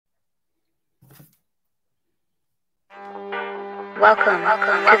Welcome to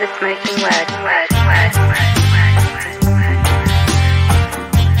the Smoking Word.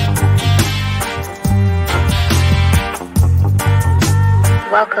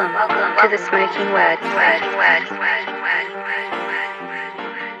 Welcome to the Smoking Word.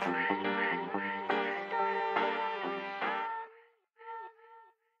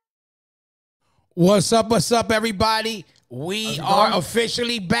 What's up, everybody? We are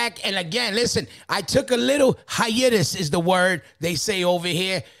officially back. And again, listen, I took a little hiatus is the word they say over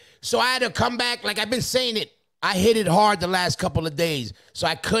here. So I had to come back. Like I've been saying it, I hit it hard the last couple of days. So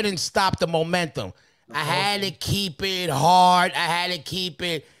I couldn't stop the momentum. I had to keep it hard. I had to keep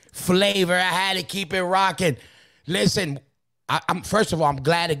it flavor. I had to keep it rocking. Listen, I'm first of all, I'm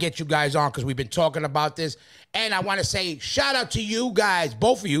glad to get you guys on because we've been talking about this. And I want to say shout out to you guys,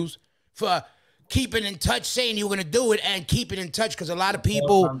 both of you, for keeping in touch, saying you were going to do it, and keeping in touch because a lot of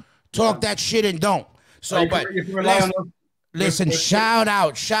people talk that shit and don't. So, but listen, shout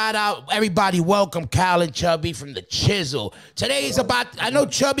out, everybody. Welcome, Cal and Chubby from the Chisel. Today's about, I know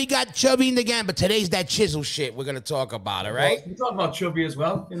Chubby got Chubby in the game, but today's that Chisel shit we're going to talk about, all right? We're talking about Chubby as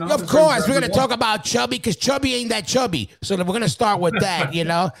well. You know, of course, we're going to talk about Chubby because Chubby ain't that chubby. So we're going to start with that, you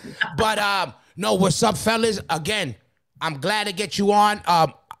know? But, no, what's up, fellas? Again, I'm glad to get you on.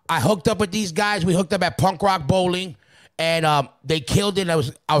 I hooked up with these guys. We hooked up at Punk Rock Bowling, and they killed it.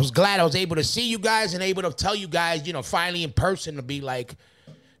 I was glad I was able to see you guys and able to tell you guys, you know, finally in person to be like,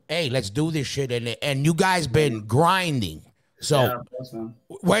 hey, let's do this shit. And you guys been grinding. So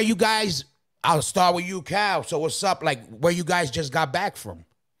where you guys, I'll start with you, Cal. So what's up? Like where you guys just got back from?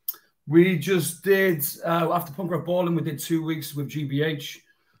 We just did, after Punk Rock Bowling, we did 2 weeks with GBH.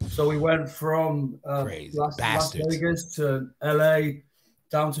 So we went from Las Vegas to LA,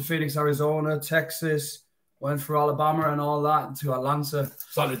 down to Phoenix, Arizona, Texas, went through Alabama and all that to Atlanta.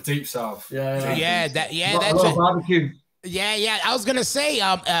 It's like the deep south. That's a barbecue. Yeah. I was gonna say,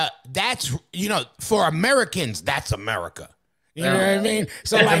 that's, you know, for Americans, that's America. You know what I mean?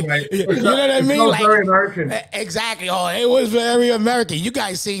 So like, you know what I mean? Like, very American. Exactly. Oh, it was very American. You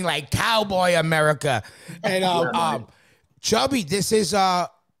guys seen like cowboy America, and Chubby, this is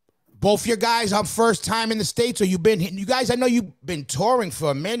both your guys first time in the States, or you guys, I know you've been touring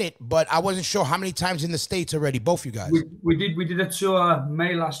for a minute, but I wasn't sure how many times in the States already, both you guys. We did a tour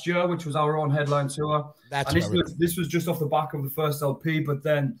May last year, which was our own headline tour. This was just off the back of the first LP, but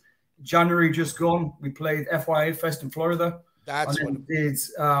then January just gone, we played FYA Fest in Florida. Did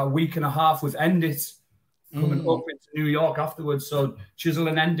a week and a half with End It coming up into New York afterwards. So CHISEL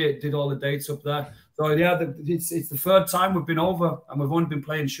and End It did all the dates up there. So yeah, it's the third time we've been over, and we've only been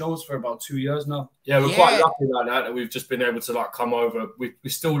playing shows for about 2 years now. Yeah, we're quite lucky like that we've just been able to like come over. We're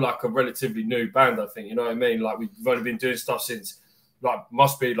still like a relatively new band, I think. You know what I mean? Like we've only been doing stuff since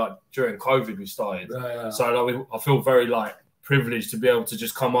must be like during COVID we started. So like, I feel very like privileged to be able to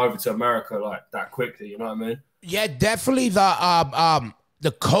just come over to America like that quickly. You know what I mean? Yeah, definitely. The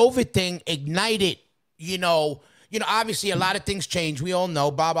COVID thing ignited. You know, obviously a lot of things changed. We all know,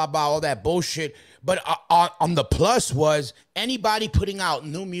 all that bullshit. But on the plus was anybody putting out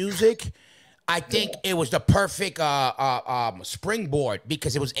new music, I think it was the perfect springboard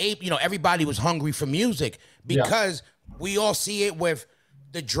because it was, everybody was hungry for music because we all see it with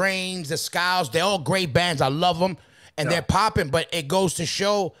the Drains, the Scows. They're all great bands. I love them, and they're popping. But it goes to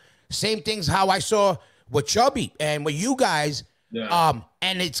show same things how I saw with Chubby and with you guys.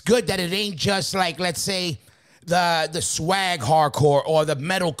 And it's good that it ain't just like, let's say, the swag hardcore or the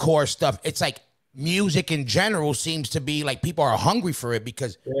metalcore stuff. It's like music in general seems to be like people are hungry for it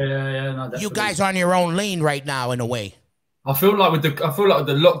because you guys are on your own lane right now in a way. I feel like with the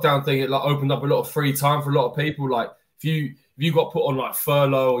lockdown thing, it like opened up a lot of free time for a lot of people. Like if you got put on like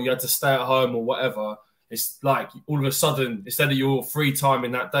furlough or you had to stay at home or whatever, it's like all of a sudden instead of your free time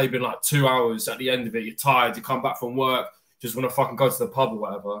in that day being like 2 hours at the end of it, you're tired, you come back from work, just want to fucking go to the pub or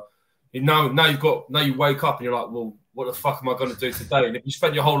whatever. Now you wake up and you're like, well, what the fuck am I going to do today? And if you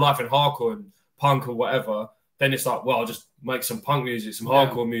spend your whole life in hardcore and punk or whatever, then it's like, well, I'll just make some punk music, some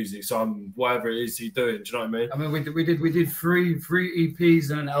hardcore music, some whatever it is you're doing. Do you know what I mean? I mean, we did three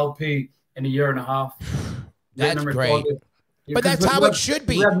EPs and an LP in a year and a half. That's great. But that's how it should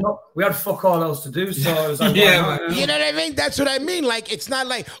be. We had fuck all else to do, so it was like, you know what I mean? That's what I mean. Like, it's not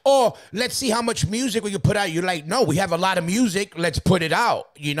like, oh, let's see how much music we can put out. You're like, no, we have a lot of music. Let's put it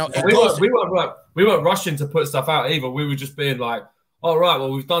out. You know, we weren't rushing to put stuff out either. We were just being like, all right,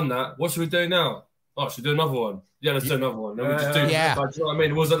 well, we've done that. What should we do now? Oh, should we do another one? Yeah, let's do another one. And we just do. Like, you know what I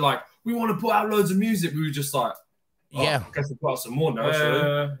mean? It wasn't like we want to put out loads of music. We were just like, I guess we'll put out some more now.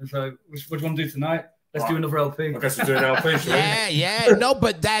 So, which one do you do tonight? Let's do another LP. I guess we're doing an LP. Yeah. No,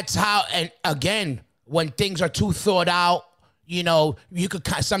 but that's how. And again, when things are too thought out, You know, you could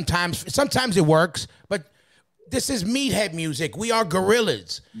sometimes it works, but this is meathead music. We are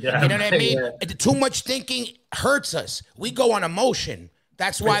gorillas. Yeah, you know what I mean? Yeah. Too much thinking hurts us. We go on emotion.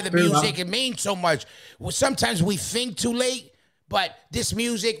 That's why the music, it means so much. Well, sometimes we think too late, but this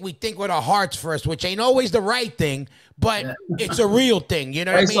music, we think with our hearts first, which ain't always the right thing, but it's a real thing. You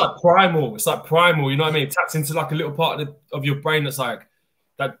know what I mean? It's like primal. It's like primal. You know what I mean? It taps into like a little part of your brain that's like,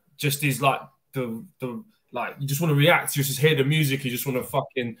 that just is like like you just want to react. You just hear the music. You just want to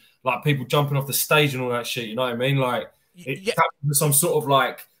fucking like people jumping off the stage and all that shit. You know what I mean? Like it taps into some sort of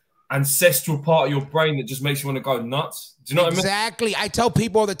like ancestral part of your brain that just makes you want to go nuts. Do you know what I mean? Exactly. I tell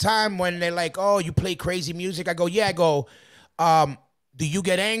people all the time when they're like, "Oh, you play crazy music." I go, "Yeah." I go, "Do you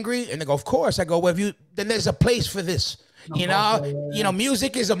get angry?" And they go, "Of course." I go, "Well, then there's a place for this." You know,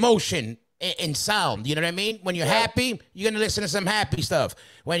 music is emotion in sound. You know what I mean? When you're happy, you're gonna listen to some happy stuff.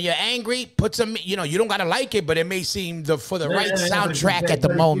 When you're angry, put some. You know, you don't gotta like it, but it may seem for the right soundtrack at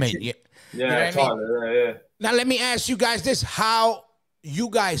the moment. You know what I mean? Now let me ask you guys this: how you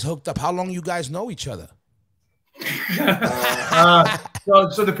guys hooked up? How long you guys know each other?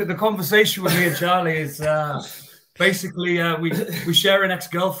 So the conversation with me and Charlie is basically we share an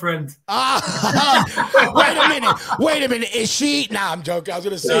ex-girlfriend. Wait a minute. Is she? Nah, I'm joking. I was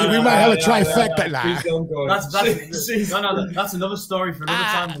gonna say we might have a trifecta now. That's another story for another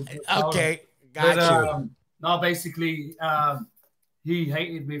time. Okay, got you. No, basically, he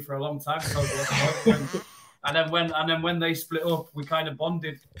hated me for a long time. And then when they split up, we kind of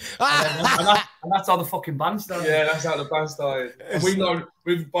bonded, and that's how the fucking band started. Yeah, that's how the band started. We've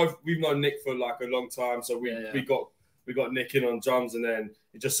known Nick for like a long time, so we got Nick in on drums, and then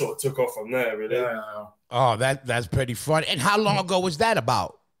it just sort of took off from there, really. Yeah. Oh, that's pretty fun. And how long ago was that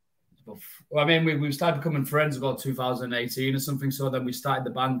about? Well, I mean, we started becoming friends about 2018 or something. So then we started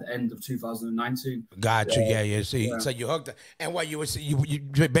the band end of 2019. Got you. Yeah. So you hooked up. And what you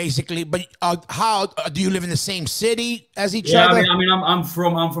basically, but how do you live in the same city as each other? I mean, I'm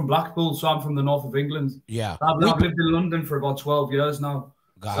from Blackpool, so I'm from the north of England. Yeah, I've lived in London for about 12 years now.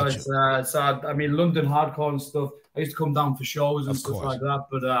 Gotcha. So I mean, London hardcore and stuff. I used to come down for shows and stuff like that,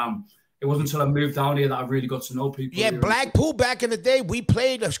 but it wasn't until I moved down here that I really got to know people. Yeah, Blackpool back in the day, we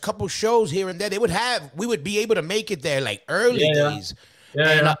played a couple shows here and there. We would be able to make it there like early days.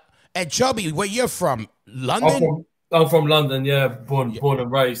 And Chubby, where you're from? London? I'm from London, yeah, born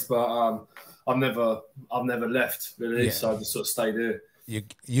and raised, but I've never left really, so I just sort of stayed here.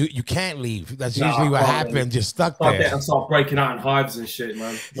 You can't leave. That's usually what happens. You're stuck there. I start breaking out in hives and shit,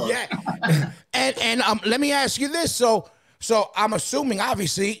 man. Yeah. and let me ask you this. So I'm assuming,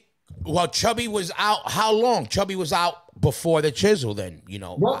 obviously, well, Chubby was out. How long? Chubby was out before the Chisel, then, you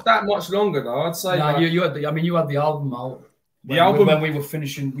know. Not that much longer, though. I'd say. No, you had the album out. When we were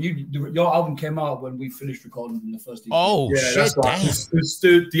finishing, your album came out when we finished recording in the first. EP. Oh shit! That's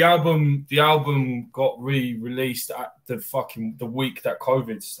right. The album got re-released at the week that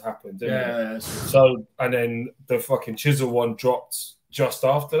COVID happened. Didn't it? So and then the fucking Chisel one dropped just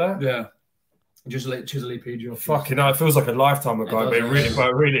after that. Yeah. Just like Chisel EP. Fucking hell, it feels like a lifetime ago, but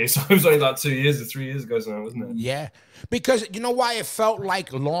really, so it was only like 2 years or 3 years ago, wasn't it? Yeah, because you know why it felt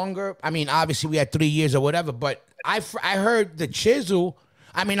like longer. I mean, obviously we had 3 years or whatever, but I heard the Chisel.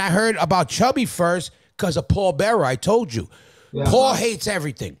 I mean, I heard about Chubby first because of Paul Bearer. I told you, Paul hates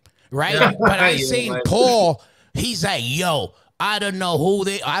everything, right? Yeah. But I seen Paul. He's like, yo, I don't know who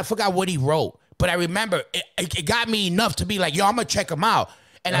I forgot what he wrote, but I remember it got me enough to be like, yo, I'm gonna check him out.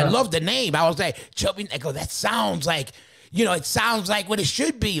 And I love the name. I was like, Chubby, I go, that sounds like, you know, it sounds like what it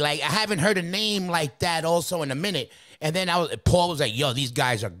should be. Like, I haven't heard a name like that also in a minute. And then Paul was like, yo, these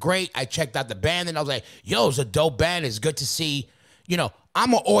guys are great. I checked out the band and I was like, yo, it's a dope band. It's good to see. You know,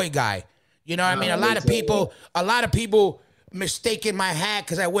 I'm an Oi guy. You know what I mean? A lot of people mistaking my hat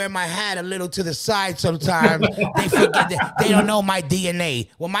because I wear my hat a little to the side sometimes. They forget that they don't know my DNA.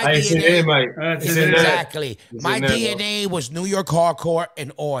 Well, my DNA exactly. My DNA was New York hardcore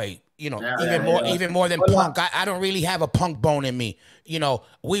and Oi. You know, even more than punk. I don't really have a punk bone in me. You know,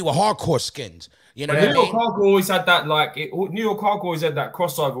 we were hardcore skins. You know, New York hardcore always had that New York hardcore always had that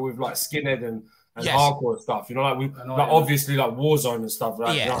crossover with like skinhead and hardcore stuff, you know, obviously like Warzone and stuff,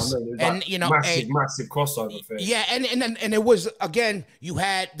 right? Yes. You know, and you know, massive crossover thing. Yeah, and it was, again, you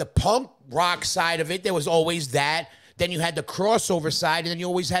had the punk rock side of it. There was always that. Then you had the crossover side, and then you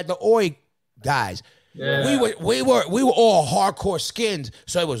always had the Oi guys. Yeah. We were all hardcore skins,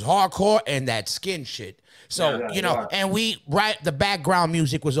 so it was hardcore and that skin shit. So you know, and the background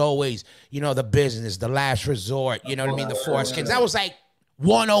music was always, you know, The Business, The Last Resort. You know what I mean? The Four Skins. That was like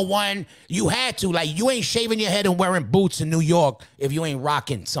 101. You had to, like, you ain't shaving your head and wearing boots in New York if you ain't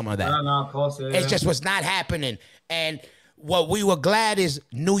rocking some of that. No, of course. It just was not happening. And what we were glad is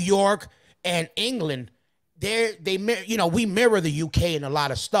New York and England, we mirror the UK in a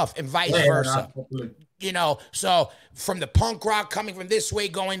lot of stuff and vice versa. You know, so from the punk rock coming from this way,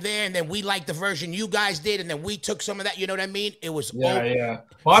 going there, and then we like the version you guys did, and then we took some of that. You know what I mean? It was yeah.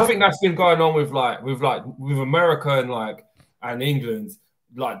 Well, I think that's been going on with America and England,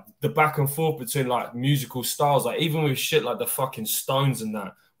 like the back and forth between like musical styles, like even with shit like the fucking Stones and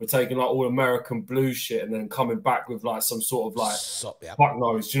that. We're taking like all American blues shit and then coming back with like some sort of like fuck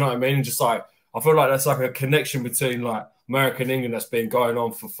nose. Do you know what I mean? And just like I feel like that's like a connection between like America and England that's been going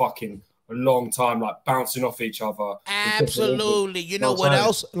on for fucking a long time, like bouncing off each other. Absolutely. You know what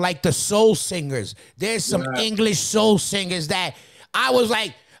else? Like the soul singers. There's some English soul singers that I was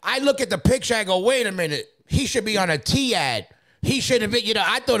like, I look at the picture, I go, wait a minute, he should be on a T ad. He should have been, you know,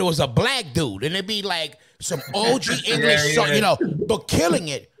 I thought it was a black dude, and it'd be like some OG English song, you know, but killing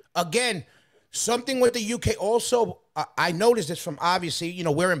it. Again, something with the UK also, I noticed this from obviously, you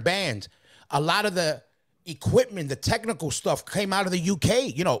know, we're in bands. A lot of the equipment, the technical stuff came out of the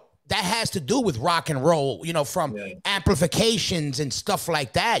UK, you know, that has to do with rock and roll, you know, from amplifications and stuff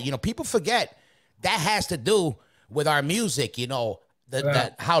like that. You know, people forget that has to do with our music, you know,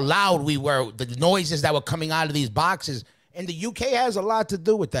 how loud we were, the noises that were coming out of these boxes. And the UK has a lot to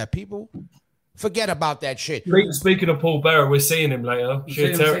do with that. People forget about that shit. Speaking of Paul Bearer, we're seeing him later.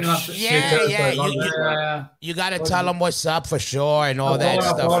 You got to tell him what's up for sure and all that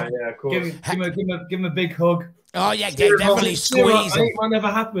stuff. Yeah, cool. Give him a big hug. Oh yeah, definitely squeeze him. Might never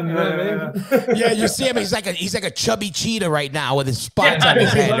happen. You know what I mean? Yeah, you see him. He's like a chubby cheetah right now with his spots on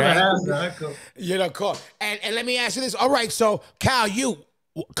his head, right? Cool. You know, cool. And let me ask you this. All right, so Cal, you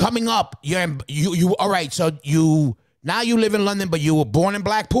coming up, you all right? So now you live in London, but you were born in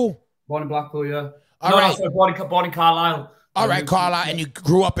Blackpool. Born in Blackpool, yeah. All right. Born in Carlisle. All right, Carlisle, and you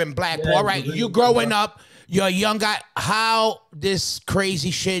grew up in Blackpool. All right, you growing up, you're a young guy. How this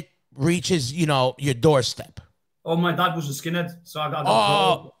crazy shit reaches, you know, your doorstep? Oh, my dad was a skinhead, so I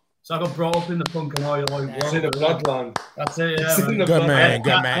got brought up in the punk and oil. It's in the bloodline. That's it, yeah. Good man.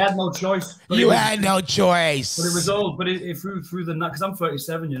 I had no choice. You had no choice. But it was all, it through the, because I'm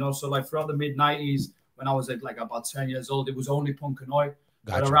 37, you know, so like throughout the mid-90s, when I was like about 10 years old, it was only punk and oi.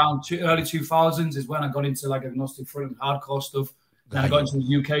 Gotcha. But around early 2000s is when I got into like agnostic front and hardcore stuff. Then I got into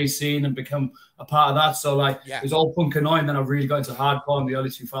the UK scene and become a part of that. So like it was all punk and oi, and then I really got into hardcore in the early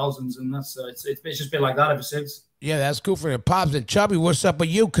 2000s, and that's it's just been like that ever since. Yeah, that's cool for the Pops. And Chubby, what's up with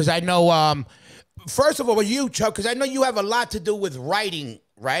you? Because I know, first of all, with you, Chub, because I know you have a lot to do with writing,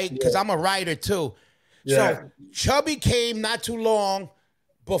 right? Because I'm a writer too. Yeah. So Chubby came not too long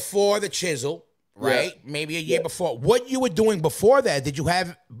before the Chisel. Right? Yeah. Maybe a year before. What you were doing before that, did you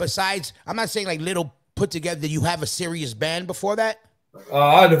have, besides, I'm not saying like little put together, did you have a serious band before that?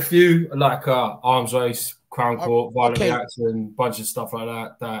 I had a few, like Arms Race, Crown Court, Violent Reaction, bunch of stuff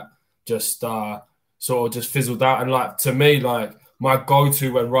like that just sort of just fizzled out. And like, to me, like my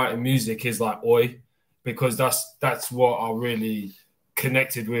go-to when writing music is like oi, because that's what I really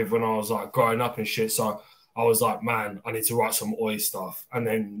connected with when I was like growing up and shit. So I was like, man, I need to write some oi stuff. And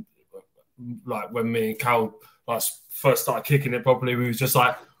then like when me and Cal like first started kicking it properly, we was just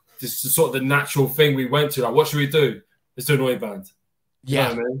like this is sort of the natural thing we went to. Like, what should we do? Let's do an oi band. Yeah,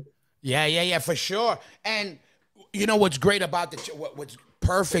 you know what I mean? Yeah, for sure. And you know what's great about what's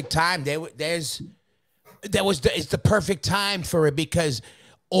perfect time? It's the perfect time for it because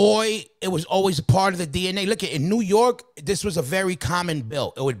oi, it was always a part of the DNA. Look, in New York, this was a very common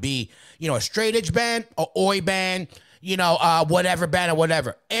bill. It would be, you know, a straight edge band, a oi band, you know, whatever band or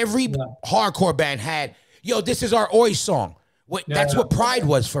whatever. Every hardcore band had, yo, this is our oi song. That's what Pride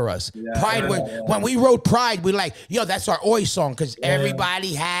was for us. Pride was, when we wrote Pride, we like, yo, that's our oi song, because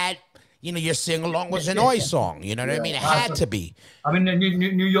everybody had, you know, your sing-along was an oi song. You know what I mean? It had to be. I mean,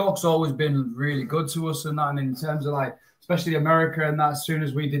 New York's always been really good to us and that, and in terms of like, especially America and that, as soon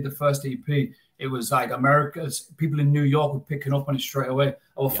as we did the first EP, it was like people in New York were picking up on it straight away.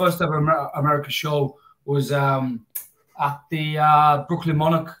 Our first ever America show was at the Brooklyn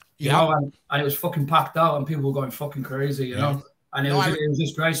Monarch, you know, and it was fucking packed out and people were going fucking crazy, you know. And it was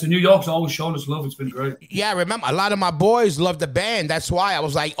just great. So New York's always shown us love. It's been great. Yeah, I remember a lot of my boys loved the band. That's why I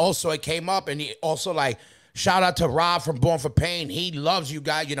was like, also it came up, and he also like, shout out to Rob from Born for Pain. He loves you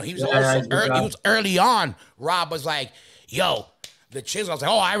guys. You know, he was he was early on. Rob was like, yo, the Chisel. I was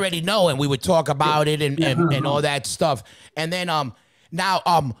like, oh, I already know. And we would talk about it and all that stuff. And then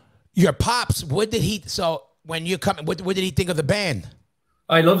now your Pops, what did he, so when you come, what did he think of the band?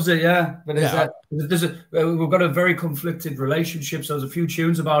 He loves it, yeah. But we've got a very conflicted relationship, so there's a few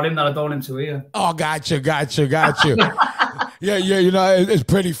tunes about him that I don't want him to hear. Oh, got you. Yeah, you know, it's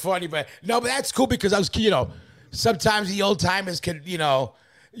pretty funny, but no, but that's cool because I was, you know, sometimes the old timers can,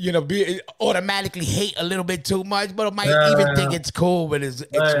 be automatically hate a little bit too much, but I might even think it's cool, but it's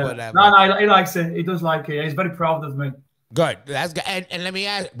whatever. No, he likes it. He does like it. He's very proud of me. Good. That's good. And let me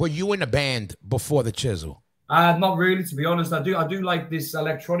ask, were you in a band before the CHISEL? Not really, to be honest. I do like this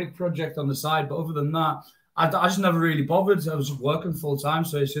electronic project on the side, but other than that, I just never really bothered. I was just working full time,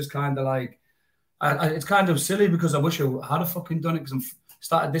 so it's just kind of like, it's kind of silly because I wish I had fucking done it because I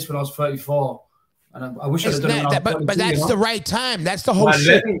started this when I was 34. And I wish I'd have done it when I was 22, but that's the right time. That's the whole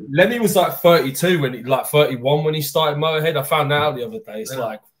shit. Lenny was like 32 when he, like 31 when he started Motorhead. I found that out the other day. It's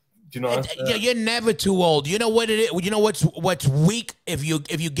like, you're never too old. You know what it is? You know what's weak if you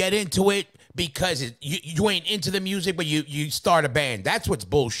get into it because you ain't into the music, but you start a band. That's what's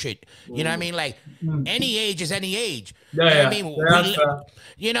bullshit. You know what I mean? Like any age is any age. Yeah, I mean,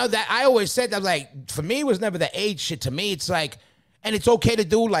 that I always said that. Like for me, it was never the age shit. To me, it's like, and it's okay to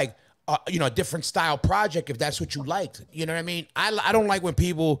do like a different style project if that's what you liked. You know what I mean? I don't like when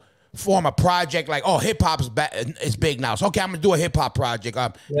people form a project like, oh, hip hop is big now. So okay, I'm gonna do a hip hop project.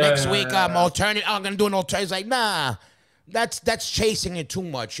 Next week, alternative. I'm gonna do an alternative. It's like, nah. That's chasing it too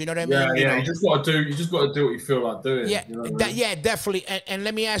much. You know what I mean? Yeah. You just gotta do what you feel like doing. Yeah, yeah, definitely. And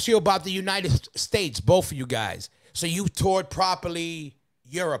let me ask you about the United States, both of you guys. So you toured properly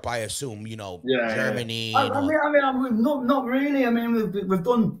Europe, I assume. Germany. I mean, not really. I mean, we've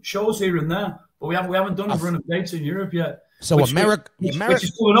done shows here and there, but we haven't done a run of dates in Europe yet. So America which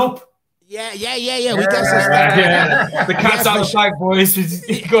is coming up. Yeah. We got some stuff. The cat's out of sight, boys.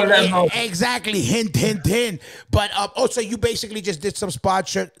 You gotta let them know. Exactly. Hint. But so you basically just did some spot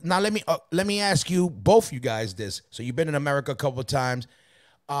shirt. Now let me ask you, both you guys, this. So you've been in America a couple of times.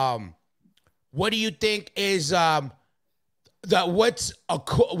 What do you think is what's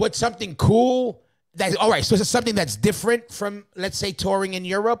something cool that all right? So it's something that's different from, let's say, touring in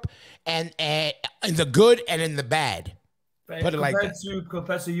Europe, and in the good and in the bad. Put it like that.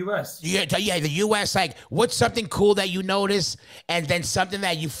 Compared to US. Yeah, the US, like, what's something cool that you notice and then something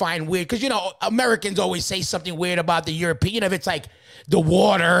that you find weird? Because, Americans always say something weird about the European, if it's like the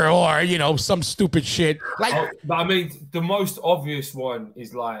water or, some stupid shit. Like, but I mean, the most obvious one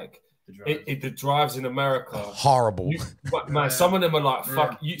is like, the drives in America. Horrible. Some of them are like,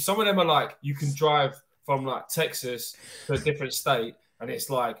 fuck. Some of them are like, you can drive from like Texas to a different state and it's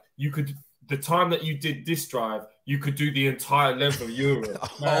like, the time that you did this drive, you could do the entire length of Europe.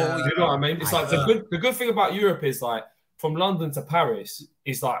 You know what I mean? It's like the good thing about Europe is like from London to Paris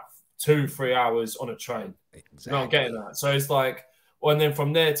is like 2-3 hours on a train. Exactly. I'm getting that. So it's like, and then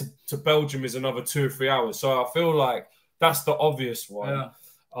from there to Belgium is another 2 or 3 hours. So I feel like that's the obvious one. Yeah.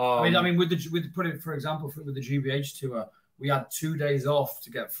 I mean, with put it for example with the GBH tour, we had 2 days off to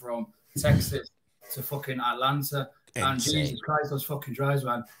get from Texas to fucking Atlanta. And Jesus Christ, those fucking drives,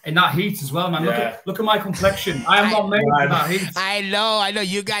 man. In that heat as well, man. Look at my complexion. I am not made for that heat. I know.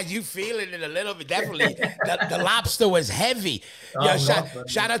 You guys, you feeling it a little bit. Definitely. the lobster was heavy.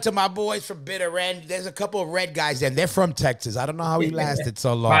 Shout out to my boys from Bitter End. There's a couple of red guys there. They're from Texas. I don't know how he lasted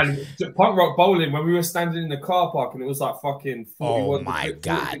so long. Man, Punk Rock Bowling, when we were standing in the car park and it was like fucking 41. Oh my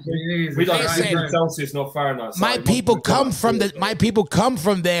God. We don't have Celsius, not Fahrenheit. My people come from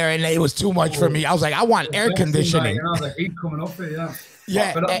there and it was too much for me. I was like, I want air conditioning. The heat coming up here,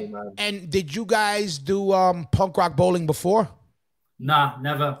 and did you guys do Punk Rock Bowling before? Nah,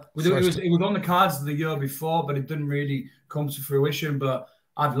 never. It was on the cards the year before, but it didn't really come to fruition. But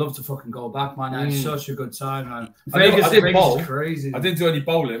I'd love to fucking go back, man. I had such a good time, man. Vegas is crazy. I didn't do any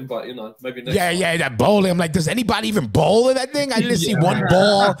bowling, but maybe next time. That bowling. I'm like, does anybody even bowl in that thing? I didn't see one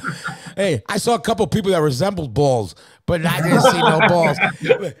ball. Hey, I saw a couple of people that resembled balls, but I didn't see no balls.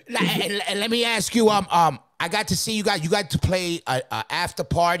 And let me ask you, I got to see you guys. You got to play a after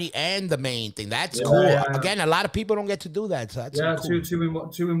party and the main thing. That's cool. Yeah. Again, a lot of people don't get to do that. So that's cool.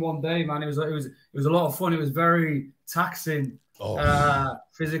 two in one day, man. It was a lot of fun. It was very taxing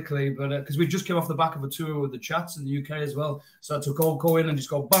physically, but because we just came off the back of a tour with the Chats in the UK as well, so to go in and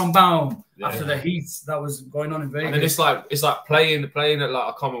just go bam bam after the heat that was going on in Vegas. And then it's like playing at like,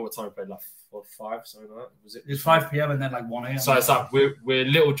 I can't remember what time we played, like 4 or 5, something like that. It was 5 p.m. and then like 1 a.m. So it's like we're a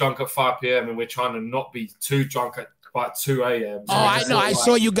little drunk at 5 p.m. and we're trying to not be too drunk at about 2 a.m. So I know. I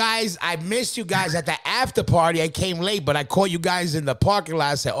saw you guys. I missed you guys at the after party. I came late, but I caught you guys in the parking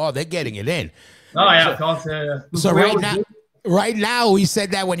lot. I said, "Oh, they're getting it in." Oh yeah, of course. So right now, we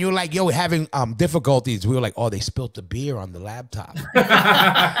said that when you were like, "Yo, we're having difficulties," we were like, "Oh, they spilled the beer on the laptop."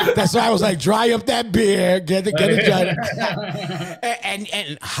 That's why I was like, "Dry up that beer, get it dry."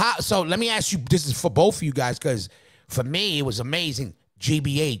 and how? So let me ask you. This is for both of you guys, because for me, it was amazing.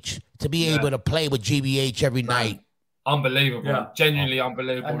 GBH to be able to play with GBH every night. Unbelievable, genuinely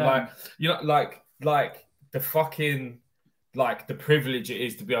unbelievable. Like the fucking like the privilege it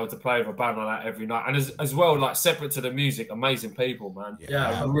is to be able to play with a band like that every night, and as well, like separate to the music, amazing people, man.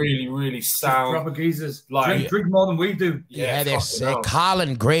 Yeah, like, really sound. Proper geezers. Like drink more than we do. Yeah, they're sick.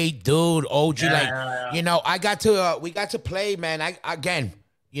 Colin, great dude. OG, you know, I got to we got to play, man. Again,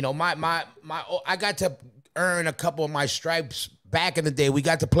 you know, I got to earn a couple of my stripes back in the day. We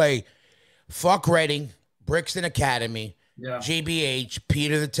got to play Fuck Reading, Brixton Academy, GBH,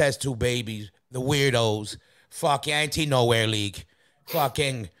 Peter the Test Tube Babies, the Weirdos. Fuck Anti Nowhere League.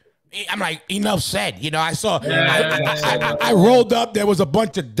 Fucking, I'm like, enough said. You know, I saw, I rolled up. There was a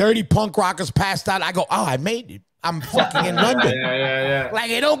bunch of dirty punk rockers passed out. I go, oh, I made it. I'm fucking in London.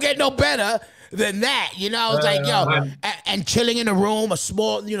 Like, it don't get no better than that. You know, it's like, yo, and chilling in a room, a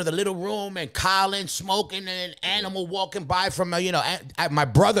small, you know, the little room, and Colin smoking, and an animal walking by from, you know, my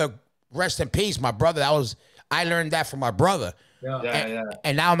brother, rest in peace, my brother, I learned that from my brother.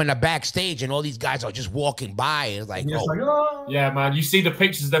 And now I'm in the backstage, and all these guys are just walking by. And it's like, oh. Yeah, man. You see the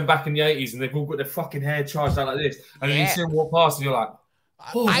pictures of them back in the 80s, and they've all got their fucking hair charged out like this. And then you see them walk past, and you're like,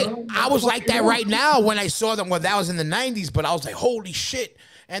 oh, I was like that right now when I saw them. Well, that was in the 90s, but I was like, holy shit.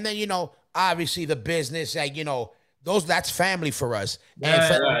 And then, you know, obviously the business, like, you know, that's family for us.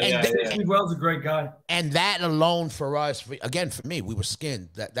 Steve Wells is a great guy. And that alone for us, again, for me, we were skinned.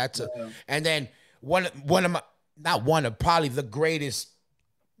 And then one of my, probably the greatest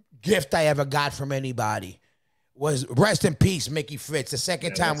gift I ever got from anybody was rest in peace, Mickey Fritz. The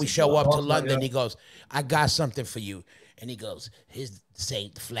second time we show up to London, he goes, I got something for you. And he goes, here's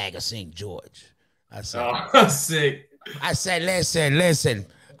the flag of St. George. I said, sick. I said, listen,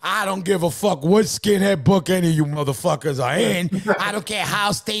 I don't give a fuck what skinhead book any of you motherfuckers are in. I don't care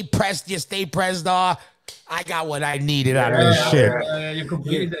how stay pressed are. I got what I needed out of this shit. You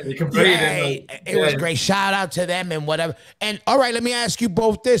completed it. It was great. Shout out to them and whatever. And all right, let me ask you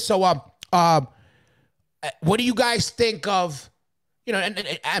both this. So, what do you guys think of? You know,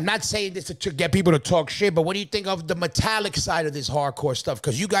 and I'm not saying this to get people to talk shit, but what do you think of the metallic side of this hardcore stuff?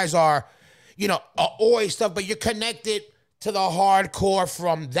 Because you guys are, you know, always stuff, but you're connected to the hardcore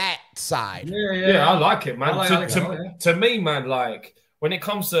from that side. Yeah, I like it, man. To me, man, like when it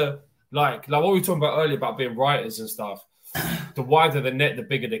comes to like what we were talking about earlier about being writers and stuff, the wider the net, the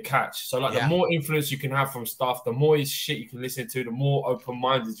bigger the catch. So like the more influence you can have from stuff, the more shit you can listen to, the more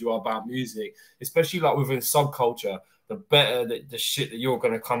open-minded you are about music, especially like within subculture, the better the shit that you're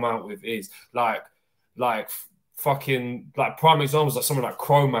going to come out with is. Like fucking, like prime examples, like someone like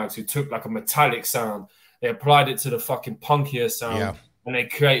Cro-Mags who took like a metallic sound, they applied it to the fucking punkier sound, and they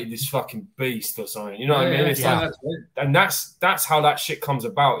created this fucking beast or something. You know what I mean? It's like, and that's how that shit comes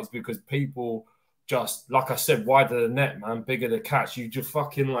about, is because people just, like I said, wider the net, man, bigger the catch. You just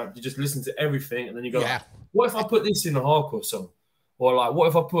fucking like, you just listen to everything, and then you go, like, what if I put this in a hardcore song? Or like, what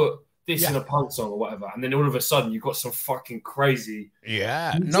if I put this in a punk song or whatever? And then all of a sudden you've got some fucking crazy.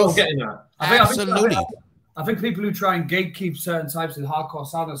 No, getting that. Absolutely. I think people who try and gatekeep certain types of hardcore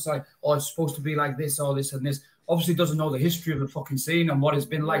sound and say, oh, it's supposed to be like this or this and this, obviously doesn't know the history of the fucking scene and what it's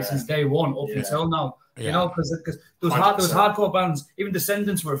been like since day one up until now. You know, because those hardcore bands, even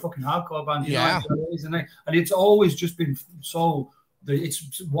Descendants were a fucking hardcore band. You know, and it's always just been so,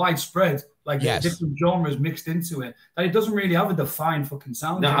 it's widespread, like different genres mixed into it, that it doesn't really have a defined fucking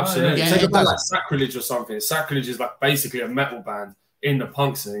sound. No, absolutely. Take a band like Sacrilege or something. Sacrilege is like basically a metal band in the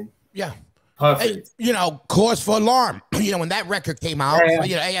punk scene. Perfect. You know, Cause for Alarm. You know, when that record came out,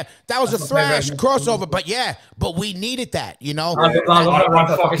 you know, that was a thrash crossover. But we needed that. You know, I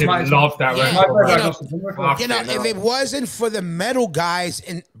fucking love that record. You know, if it wasn't for the metal guys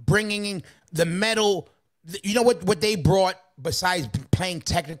and bringing the metal, you know what they brought besides playing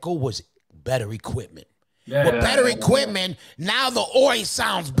technical was better equipment. With better equipment, now the oi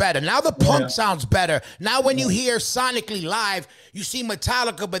sounds better. Now the punk sounds better. Now when you hear sonically live, you see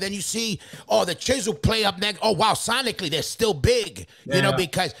Metallica, but then you see, the Chisel play up next. Oh, wow, sonically, they're still big. You know,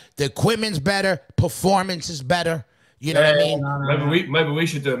 because the equipment's better, performance is better. You know what I mean? Maybe we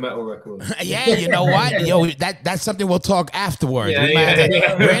should do a metal record. You know what? Yo, that's something we'll talk afterwards.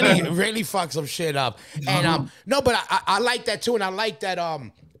 Really fuck some shit up. And no, but I like that too, and I like that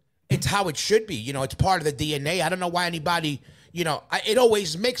it's how it should be. You know, it's part of the DNA. I don't know why anybody, you know, it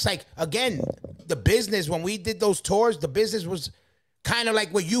always mixed. Like, again, the business, when we did those tours, the business was kind of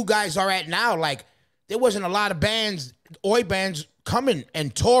like where you guys are at now. Like, there wasn't a lot of bands, oi bands, coming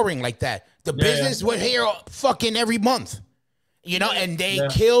and touring like that. The business was here fucking every month, you know, and they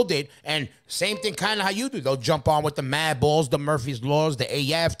killed it. And same thing kind of how you do. They'll jump on with the Mad Balls, the Murphy's Laws, the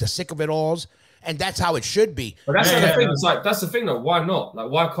AF, the Sick of It Alls. And that's how it should be. But that's the thing. It's like, that's the thing though. Why not?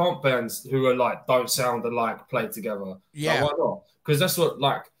 Like, why can't bands who are like don't sound alike play together? Like, why not? Because that's what,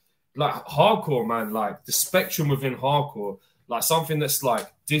 like, like hardcore, man, like the spectrum within hardcore, like something that's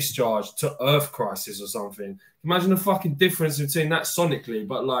like Discharge to Earth Crisis or something. Imagine the fucking difference between that sonically,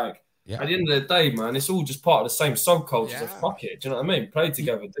 but like at the end of the day, man, it's all just part of the same subculture. So fuck it. Do you know what I mean? Play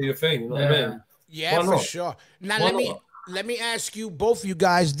together, do your thing. You know what I mean? Yeah, for sure. Now let me ask you, both of you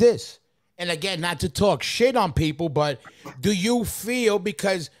guys, this. And again, not to talk shit on people, but do you feel,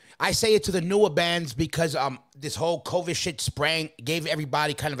 because I say it to the newer bands, because this whole COVID shit gave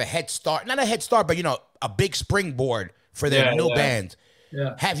everybody kind of a head start. Not a head start, but, you know, a big springboard for their new bands.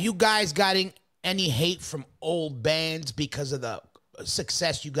 Yeah. Have you guys gotten any hate from old bands because of the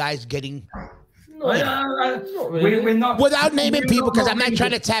success you guys getting? Not really. We're not, without naming people, because I'm not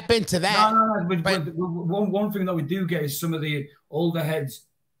trying to tap into that. No. But one thing that we do get is some of the older heads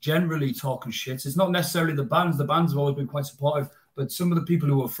generally talking shit. It's not necessarily the bands. The bands have always been quite supportive, but some of the people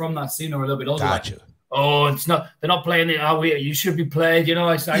who are from that scene are a little bit older. Gotcha. Like, oh, it's not. They're not playing it. Oh, you should be played. You know.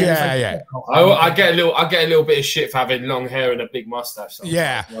 I get a little bit of shit for having long hair and a big mustache.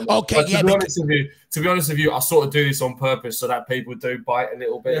 Yeah. Okay. To be honest with you, I sort of do this on purpose so that people do bite a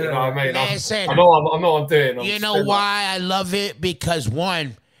little bit. You know what I mean? I know what I'm doing. You know why I love it? Because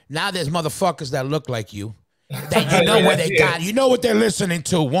one, now there's motherfuckers that look like you. That you know where they got, you know what they're listening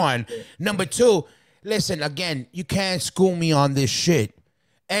to. One, number two, listen again. You can't school me on this shit.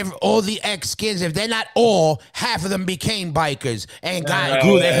 All the ex-skins, if they're not all, half of them became bikers and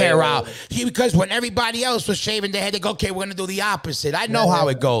grew their hair out. Because when everybody else was shaving their head, they go, okay, we're gonna do the opposite. I know how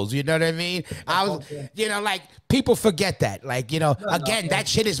it goes. You know what I mean? You know, like people forget that. Like, you know, again, that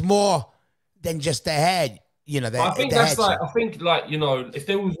shit is more than just the head. You know, I think that's like, I think like, you know, if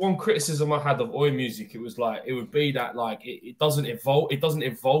there was one criticism I had of Oi music, it was like, it would be that like it doesn't evolve. It doesn't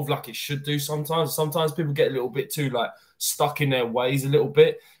evolve like it should do sometimes. Sometimes people get a little bit too like stuck in their ways a little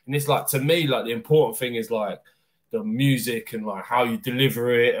bit. And it's like, to me, like the important thing is like the music and like how you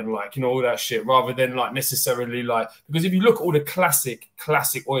deliver it and like, you know, all that shit, rather than like necessarily like, because if you look at all the classic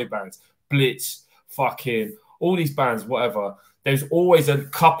Oi bands, Blitz, fucking all these bands, whatever, there's always a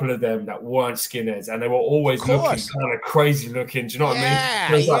couple of them that weren't skinheads, and they were always looking kind of crazy looking. Do you know what I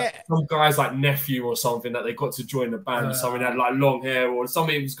mean? There's like some guys like Nephew or something that they got to join the band, or something that had like long hair or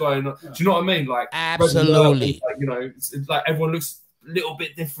something was going on. Do you know what I mean? Like absolutely, like, you know, it's like everyone looks a little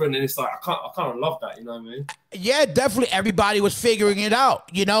bit different, and it's like I kind of love that. You know what I mean? Yeah, definitely. Everybody was figuring it out.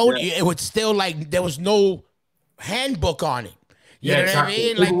 You know, it was still like there was no handbook on it. You know exactly.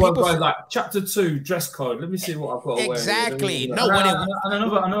 What I mean? Like people like chapter 2 dress code. Let me see what I've got. Exactly. No,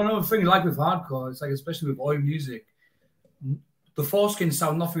 another thing, like with hardcore, it's like especially with Oi music, the foreskins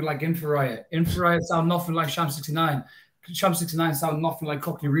sound nothing like Infrared. Infrared sound nothing like Sham 69. Sham 69 sound nothing like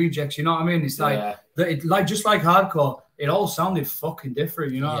Cockney Rejects. You know what I mean? It's like like just like hardcore, it all sounded fucking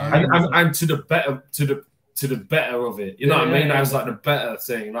different. You know what I mean? And to the better of it. You know what I mean? That was like the better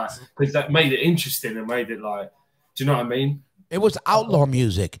thing, like because that made it interesting and made it like. Do you know what I mean? It was outlaw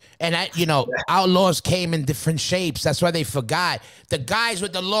music, and you know, outlaws came in different shapes. That's why they forgot. The guys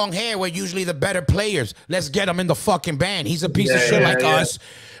with the long hair were usually the better players. Let's get him in the fucking band. He's a piece of shit like us.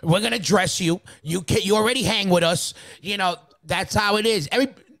 We're gonna dress you. You already hang with us. You know, that's how it is.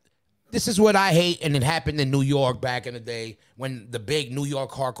 This is what I hate, and it happened in New York back in the day when the big New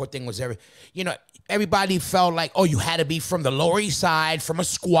York hardcore thing was you know, everybody felt like, oh, you had to be from the Lower East Side, from a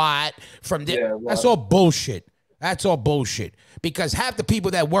squat, from the. That's all bullshit. That's all bullshit. Because half the people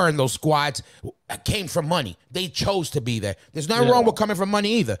that were in those squads came from money. They chose to be there. There's nothing wrong with coming from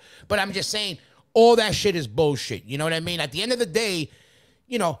money either. But I'm just saying, all that shit is bullshit. You know what I mean? At the end of the day,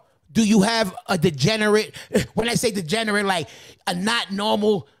 you know, do you have a degenerate? When I say degenerate, like a not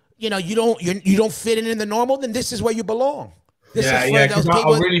normal, you know, you don't fit in the normal, then this is where you belong. This is where those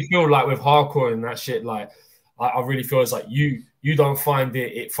people. I really feel like with hardcore and that shit, like, I really feel it's like you don't find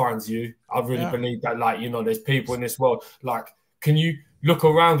it, it finds you. I really believe that, like, you know, there's people in this world. Like, can you look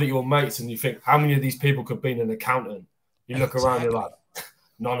around at your mates and you think, how many of these people could be an accountant? You look around, you're like,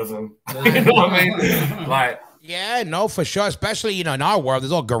 none of them. You know what I mean? Like, yeah, no, for sure. Especially, you know, in our world,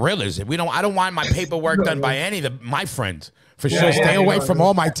 there's all gorillas. I don't want my paperwork done by any of my friends. For sure, stay away from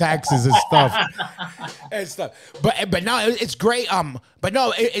all my taxes and stuff. But no, it's great. But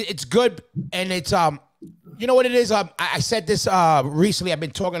no, it's good, and it's you know what it is? I said this recently. I've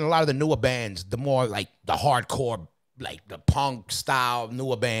been talking to a lot of the newer bands, the more like the hardcore, like the punk style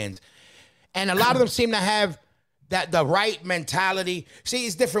newer bands, and a lot of them seem to have the right mentality. See,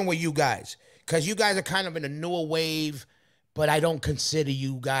 it's different with you guys because you guys are kind of in a newer wave, but I don't consider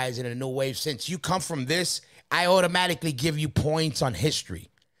you guys in a new wave. Since you come from this, I automatically give you points on history.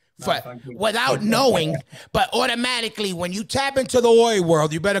 Without knowing, but automatically when you tap into the Oi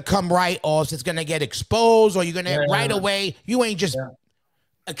world, you better come right, or else it's gonna get exposed, or you're gonna right away. You ain't just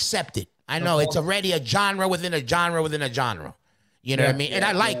accepted. I know it's already a genre within a genre within a genre. You know what I mean? And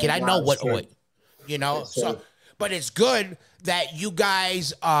I like it. I know what oi. You know, so but it's good that you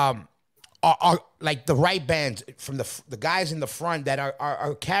guys are like the right bands from the guys in the front that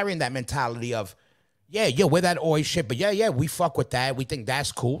are carrying that mentality of, yeah, we're that oi shit, but yeah, we fuck with that. We think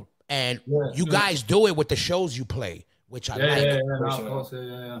that's cool. And you guys do it with the shows you play, which I like.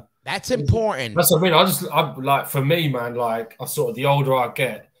 Yeah. That's important. That's what I mean. I like, for me, man, like, I sort of, the older I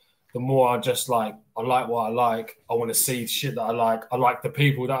get, the more I just like, I like what I like. I want to see shit that I like. I like the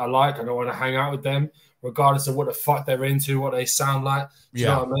people that I like, and I want to hang out with them, regardless of what the fuck they're into, what they sound like. Do you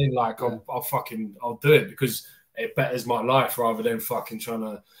know what I mean? Like, I'll do it because it betters my life rather than fucking trying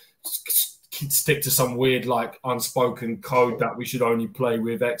to stick to some weird, like, unspoken code that we should only play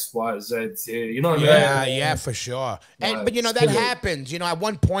with X, Y, Z here. You know what I mean? Yeah, for sure. But you know, that happens. You know, at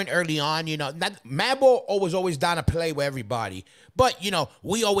one point early on, you know, Madball was always down to play with everybody. But, you know,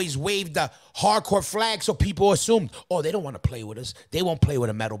 we always waved the hardcore flag, so people assumed, oh, they don't want to play with us. They won't play with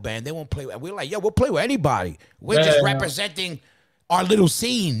a metal band. They won't play with... We're like, yeah, we'll play with anybody. We're just representing our little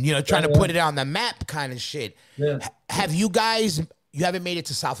scene, you know, trying to put it on the map kind of shit. Have you guys... You haven't made it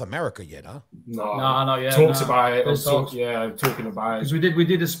to South America yet, huh? No, yeah. Talks about it. I'm talking about it. Because we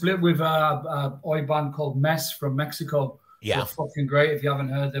did a split with a oi band called Mess from Mexico. Yeah, they're fucking great. If you haven't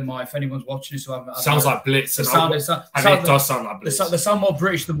heard them, or if anyone's watching this, sounds like Blitz. It does sound like Blitz. They sound more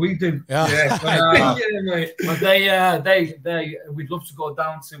British than we do. Yeah, but they we'd love to go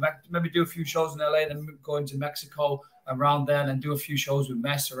down to maybe do a few shows in LA, then go into Mexico around there, and do a few shows with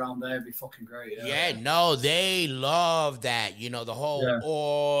Mess around there. It'd be fucking great. Yeah, no, they love that. You know, the whole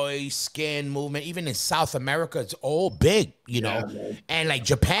oi skin movement. Even in South America, it's all big. You know, and like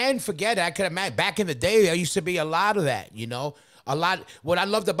Japan, forget it. I could imagine back in the day, there used to be a lot of that. You know, a lot. What I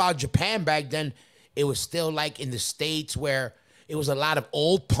loved about Japan back then, it was still like in the States where it was a lot of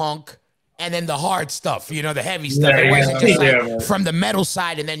old punk. And then the hard stuff, you know, the heavy stuff. It wasn't just like from the metal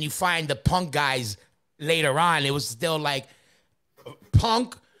side, and then you find the punk guys later on. It was still like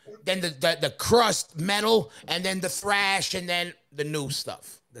punk, then the crust metal, and then the thrash, and then the new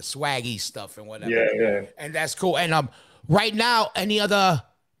stuff, the swaggy stuff, and whatever. Yeah. And that's cool. And right now,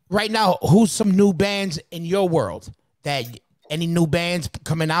 who's some new bands in your world? Any new bands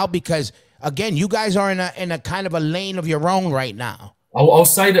coming out? Because again, you guys are in a kind of a lane of your own right now. I'll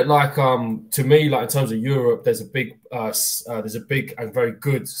say that, like, to me, like, in terms of Europe, there's a big and very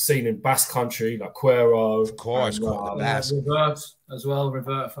good scene in Basque Country, like Quero, of course, Revert as well.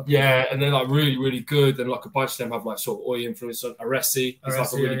 Revert, and they're like really, really good, and like a bunch of them have like sort of oi influence. Aresi is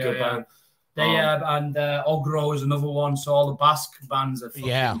like a really good band. They and Ogro is another one. So all the Basque bands are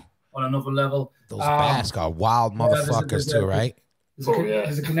on another level. Those Basque are wild motherfuckers too, right?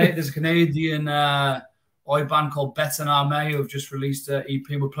 There's a Canadian oi band called Betan Arme who have just released an EP.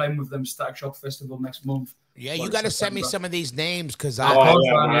 We're playing with them Static Shock Festival next month. Yeah, you got to send me some of these names because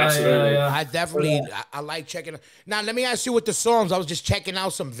I definitely I like checking. Now let me ask you with the songs. I was just checking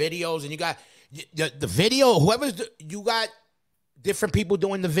out some videos, and you got the video. You got different people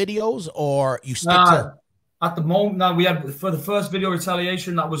doing the videos, or you stick to. At the moment, now we had for the first video,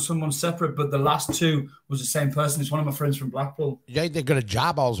 Retaliation, that was someone separate, but the last two was the same person. It's one of my friends from Blackpool. Yeah, they got a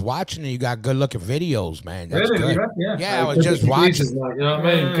job. I was watching, and you got good looking videos, man. That's really? Good. Yeah, I was just watching. You know what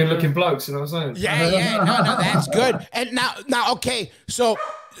I mean? Good looking blokes. You know what I'm saying? Yeah. No, that's good. And now, okay. So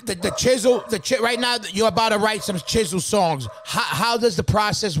the Chisel, right now you're about to write some Chisel songs. How does the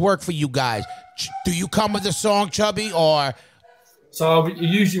process work for you guys? Do you come with a song, Chubby, or? So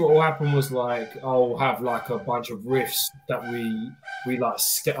usually what will happen was like I'll have like a bunch of riffs that we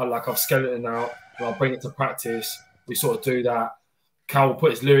like I've skeleton out, and I'll bring it to practice. We sort of do that. Cal will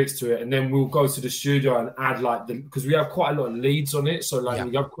put his lyrics to it, and then we'll go to the studio and add like because we have quite a lot of leads on it. So like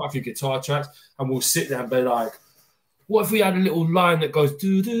we have quite a few guitar tracks, and we'll sit there and be like, what if we had a little line that goes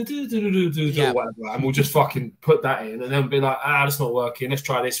do do do do do do do whatever, and we'll just fucking put that in, and then be like, that's not working. Let's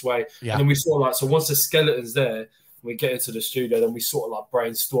try this way. And then we sort of like, so once the skeleton's there, we get into the studio, then we sort of like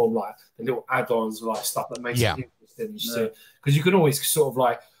brainstorm like the little add-ons, like stuff that makes it interesting. Because you can always sort of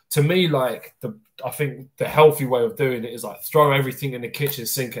like, to me, like I think the healthy way of doing it is like throw everything in the kitchen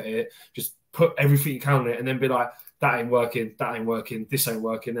sink at it, just put everything you can on it, and then be like, that ain't working, this ain't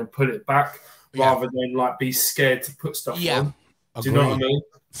working, and put it back rather than like be scared to put stuff on. Do you know what I mean?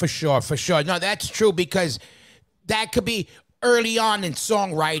 For sure. No, that's true, because that could be early on in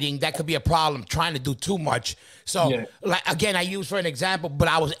songwriting, that could be a problem, trying to do too much. So, like, again, I use for an example, but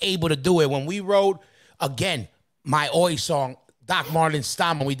I was able to do it. When we wrote, again, my oi song, Doc Martin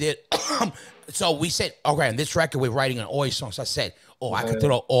style, when we did, so we said, okay, on this record, we're writing an oi song. So I said, oh, I could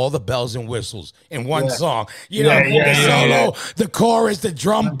throw all the bells and whistles in one song. You know, the solo, the chorus, the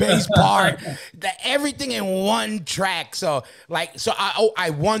drum bass part, everything in one track. So like, so I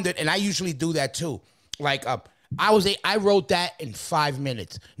wondered, and I usually do that too. Like, I wrote that in 5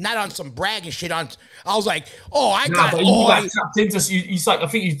 minutes, not on some bragging shit. I was like, oh, I got. But you like tapped into. You like, I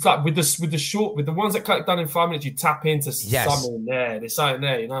think you like with the ones that cut done in 5 minutes. You tap into something there. There's something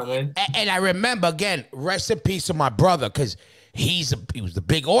there. You know what I mean? And I remember again, rest in peace to my brother, because he was the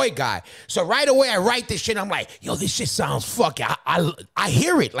big oi guy. So right away I write this shit. I'm like, yo, this shit sounds fucking. I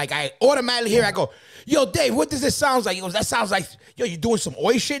hear it. Like I automatically hear it. I go, yo, Dave, what does this sound like? He goes, that sounds like, yo, you doing some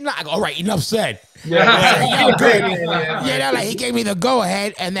oi shit now? I go, all right, enough said. Yeah, good. Like he gave me the go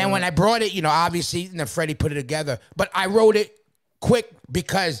ahead, and then when I brought it, you know, obviously, and then Freddie put it together. But I wrote it quick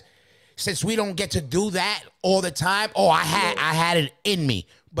because since we don't get to do that all the time, I had it in me.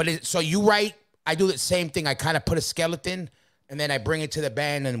 But so you write, I do the same thing. I kind of put a skeleton, and then I bring it to the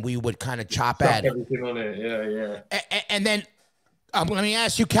band, and we would kind of chop at it. Everything on it, And then let me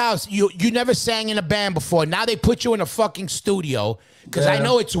ask you, Kals, you never sang in a band before. Now they put you in a fucking studio, because I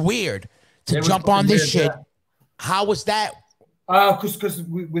know it's weird to jump on this shit. Yeah. How was that? Because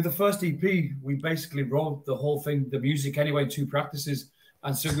with the first EP, we basically wrote the whole thing, the music anyway, 2 practices.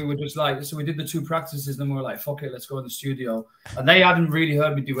 And so we were just like, so we did the 2 practices, and we were like, fuck it, let's go in the studio. And they hadn't really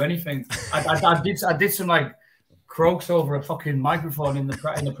heard me do anything. I did some like croaks over a fucking microphone in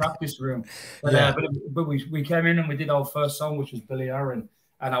the practice room. But we came in and we did our first song, which was Billy Aaron.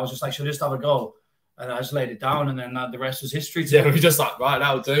 And I was just like, should I just have a go? And I just laid it down, and then the rest was history. Yeah, we were just like, right,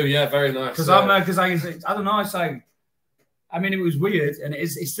 that'll do. Yeah, very nice. Because I don't know, it's like, I mean, it was weird, and it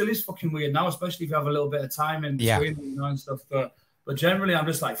still is fucking weird now, especially if you have a little bit of time in between, you know, and stuff. But generally, I'm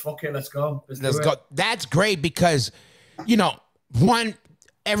just like, fuck it, let's go. Let's go. That's great because, you know,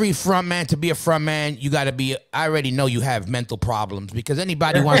 every front man, to be a front man, you got to be, I already know you have mental problems, because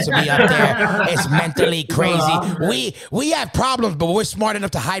anybody wants to be up there, it's mentally crazy. We have problems, but we're smart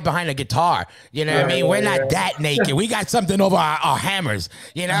enough to hide behind a guitar. You know what I mean? We're not that naked. We got something over our hammers.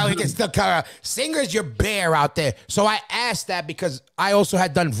 You know, we can still cover. Singers, you're bare out there. So I asked that because I also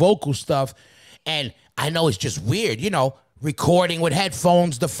had done vocal stuff, and I know it's just weird, you know, recording with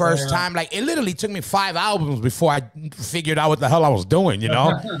headphones the first time. Like, it literally took me 5 albums before I figured out what the hell I was doing, you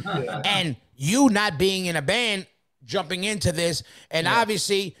know? And you not being in a band, jumping into this, and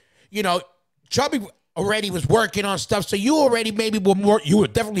obviously, you know, Chubby already was working on stuff, so you already maybe you were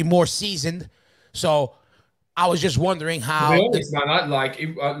definitely more seasoned. So I was just wondering how. To be honest,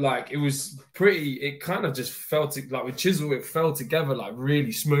 man, it was pretty. It kind of just felt like with CHISEL, it fell together like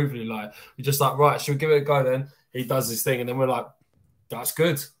really smoothly. Like we just like, right, should we give it a go then? He does this thing, and then we're like, "That's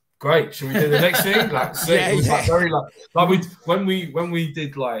good, great." Should we do the next thing? Like, it was like very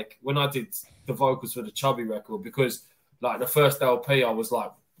like when I did the vocals for the Chubby record, because like the first LP, I was like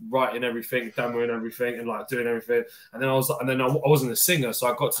writing everything, demoing everything, and like doing everything, and then I wasn't a singer, so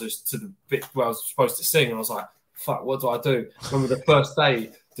I got to the bit where I was supposed to sing, and I was like, "Fuck, what do I do?" Remember the first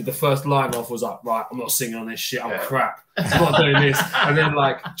day. Did the first line off was like, right, I'm not singing on this shit, I'm crap. I'm not doing this. And then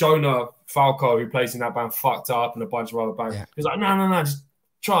like Jonah Falco, who plays in that band, fucked up, and a bunch of other bands. He was like, no, just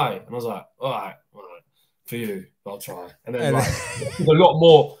try. And I was like, all right, for you, I'll try. And then like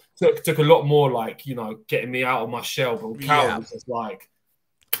took a lot more like, you know, getting me out of my shell. But Cal was just like,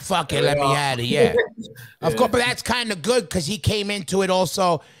 fuck it, let me out of here. Of course, but that's kind of good because he came into it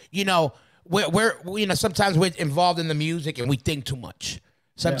also, you know, we're you know, sometimes we're involved in the music and we think too much.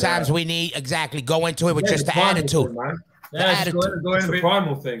 Sometimes we need go into it with just the attitude. Man. It's a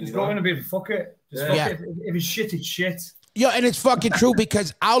primal thing. Just go in a bit, fuck it. Fuck it. If it's shit, it's shit. Yeah, and it's fucking true,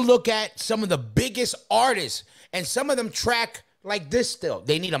 because I'll look at some of the biggest artists, and some of them track like this still.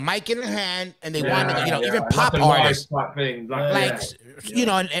 They need a mic in their hand, and they want to, you know, even pop artists. You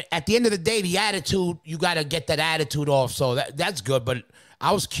know, and at the end of the day, the attitude, you got to get that attitude off. So that's good. But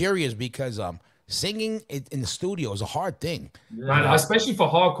I was curious because singing in the studio is a hard thing, man, especially for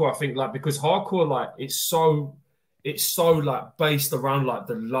hardcore. I think like because hardcore, like it's so like based around like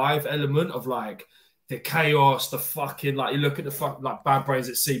the live element of like the chaos, the fucking like you look at the like Bad Brains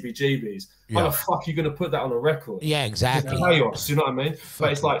at CBGBs. How the fuck are you gonna put that on a record? Yeah, exactly. The chaos, you know what I mean?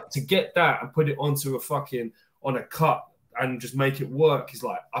 But it's like to get that and put it onto on a cut and just make it work is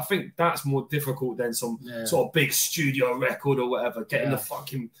like, I think that's more difficult than some sort of big studio record or whatever. Getting the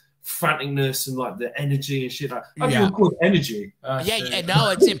fucking franticness and like the energy and shit. Like, how do you record energy?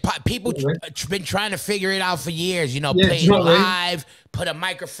 No, it's people been trying to figure it out for years. You know, play it live, put a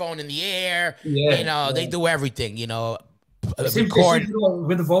microphone in the air. You know, they do everything. You know, it seems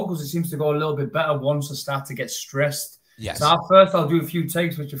with the vocals, it seems to go a little bit better once I start to get stressed. So at first, I'll do a few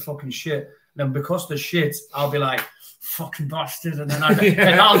takes which are fucking shit, Then because the shit, I'll be like, fucking bastard, and then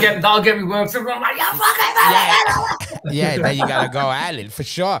that'll get me worked up. I'm like, yeah, fucking yeah. Then you gotta go at it for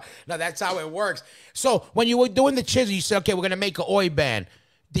sure. No, that's how it works. So when you were doing the Chisel, you said, okay, we're gonna make an oi band.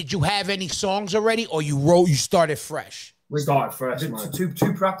 Did you have any songs already, or you started fresh? We started fresh.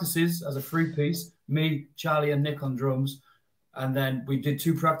 Two practices as a 3-piece. Me, Charlie, and Nick on drums, and then we did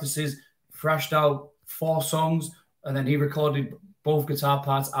 2 practices. Thrashed out 4 songs, and then he recorded both guitar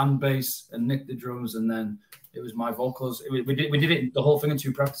parts and bass, and Nick the drums, and then it was my vocals. We did it the whole thing in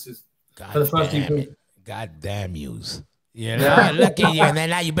 2 practices. God for the first EP. God damn yous. You know, look at you, and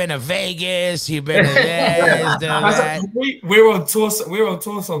then now you've been to Vegas, you've been to this, we're on tour. We're on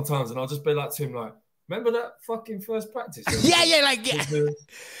tour sometimes, and I'll just be like to him, like, remember that fucking first practice? Yeah,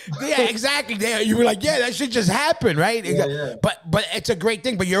 exactly. There, you were like, yeah, that shit just happened, right? Yeah. But it's a great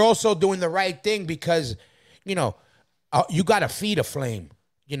thing. But you're also doing the right thing because, you know, you got to feed a flame.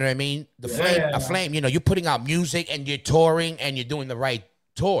 You know what I mean? A flame. You know, you're putting out music and you're touring and you're doing the right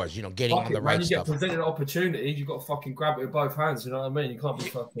tours. You know, getting on the right stuff. You get presented opportunities, you got to fucking grab it with both hands. You know what I mean? You can't be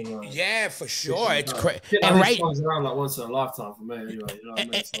fucking. Yeah, for sure. It's crazy. And right, comes around like once in a lifetime for me. Anyway, you know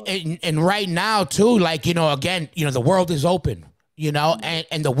what I mean? And right now too, like, you know, again, you know, the world is open. You know,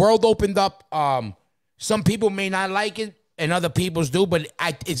 and the world opened up. Some people may not like it, and other people's do, but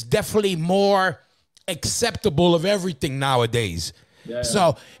it's definitely more acceptable of everything nowadays. Yeah.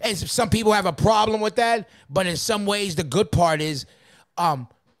 So, and some people have a problem with that, but in some ways, the good part is,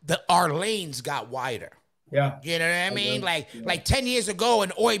 our lanes got wider. Yeah, you know what I mean. Like 10 years ago,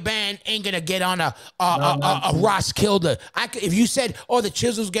 an oi band ain't gonna get on a Roskilde. If you said, "Oh, the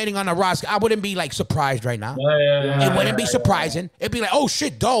Chisel's getting on a Roskilde," I wouldn't be like surprised right now. It wouldn't be surprising. It'd be like, "Oh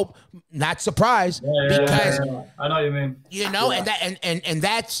shit, dope." Not surprised because I know what you mean. You know, and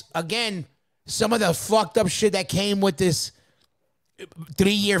that's again some of the fucked up shit that came with this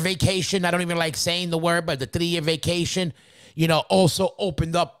 3-year vacation. I don't even like saying the word, but the 3-year vacation, you know, also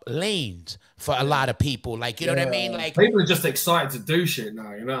opened up lanes for a lot of people. Like, you know what I mean? Like, people are just excited to do shit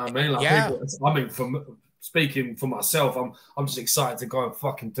now. You know what I mean? Like, people, I mean, speaking for myself, I'm just excited to go and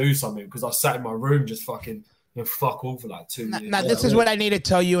fucking do something because I sat in my room just fucking fuck all for like 2 years. Now, this is what I need to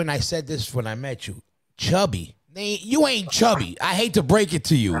tell you, and I said this when I met you. Chubby. You ain't chubby. I hate to break it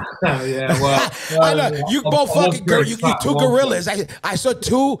to you. Well, I know you both fucking you 2 gorillas. I saw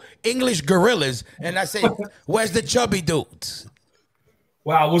 2 English gorillas, and I say, "Where's the chubby dudes?"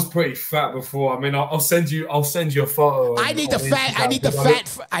 Well, I was pretty fat before. I mean, I'll send you a photo. I need the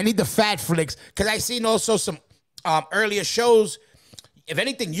fat flicks because I seen also some earlier shows. If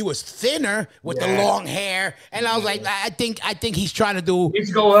anything, you was thinner with the long hair, and I was like, I think he's trying to do. You need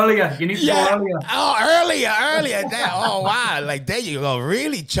to go earlier. You need to go earlier. Oh, earlier. Oh wow, like there you go,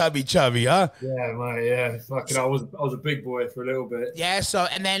 really chubby, huh? Yeah, man. Yeah, fucking. I was a big boy for a little bit. Yeah. So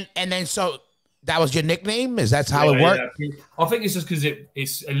and then so that was your nickname. Is how it worked? Yeah. I think it's just because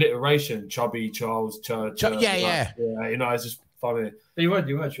it's alliteration. Chubby, Charles, Church. Yeah. You know, it's just funny. You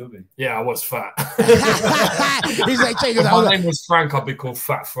were chubby. Yeah, I was fat. He's like, if my name was Frank, I'd be called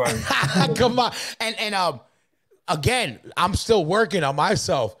Fat Frank. Come on, and again, I'm still working on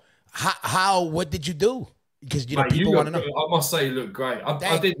myself. What did you do? Because people want to know. I must say, you look great.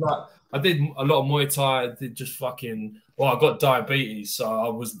 I did a lot of Muay Thai. I did just fucking. Well, I got diabetes,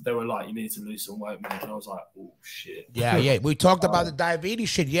 so they were like, you need to lose some weight, man. And I was like, oh shit. Yeah. We talked about the diabetes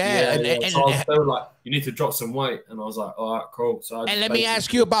shit. Yeah. So they were like, you need to drop some weight, and I was like, all right, cool. So let me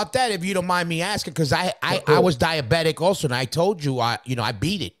ask you about that, if you don't mind me asking, because I was diabetic also, and I told you I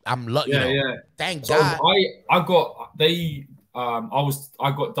beat it. Thank God. I got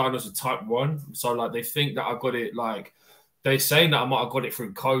diagnosed with type 1, so like they think that I got it, like they're saying that I might have got it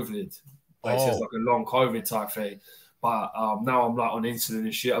through COVID. Like, it's like a long COVID type thing. But now I'm like on insulin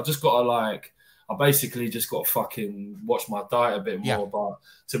and shit. I've just got to I basically just got to fucking watch my diet a bit more. Yeah. But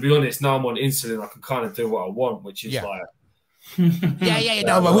to be honest, now I'm on insulin, I can kind of do what I want, which is like.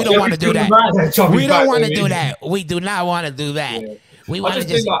 No, but we don't want to do that. We don't want to do that. We do not want to do that. Yeah. We want to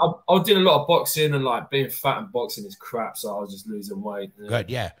just. I was doing a lot of boxing, and like being fat and boxing is crap, so I was just losing weight. Good,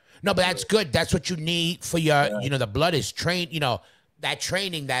 yeah. No, but that's good. That's what you need for your, the blood is trained, that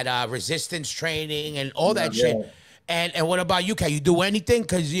training, that resistance training and all that shit. And what about you? Can you do anything?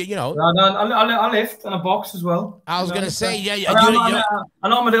 Because No, I lift and I box as well. I was gonna say, I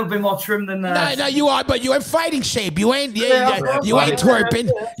know I'm a little bit more trim than that. No, you are, but you're in fighting shape. You ain't, you ain't twerping.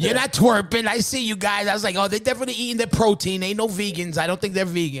 You're not twerping. I see you guys. I was like, oh, they're definitely eating their protein. They ain't no vegans. I don't think they're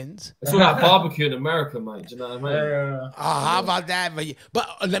vegans. It's all that barbecue in America, mate. Do you know what I mean? How about that? But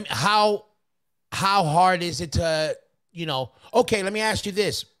let me. How hard is it to, Okay, let me ask you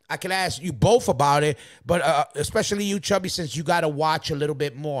this. I can ask you both about it, but especially you, Chubby, since you got to watch a little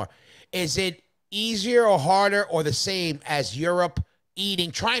bit more. is it easier or harder or the same as Europe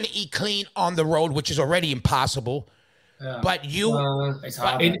trying to eat clean on the road, which is already impossible? Yeah. But it's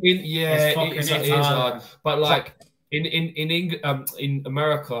hard. It is hard. But like in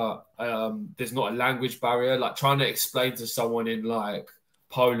America, there's not a language barrier. Like trying to explain to someone in like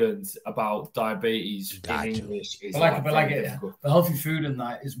Poland about diabetes in English is the healthy food and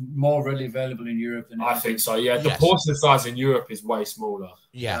that is more readily available in Europe than I think so. Yeah, the portion size in Europe is way smaller.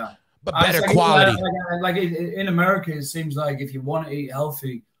 Yeah. But better quality. Like in America, it seems like if you want to eat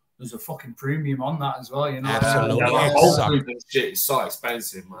healthy, there's a fucking premium on that as well. You know, absolutely. Whole food and shit is so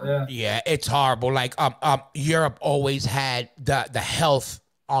expensive, man. Yeah, it's horrible. Like Europe always had the health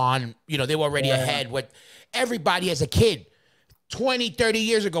on. You know, they were already ahead with everybody as a kid. 20, 30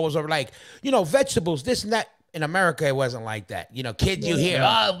 years ago was like, you know, vegetables, this and that. In America, it wasn't like that. You know, kids, you hear,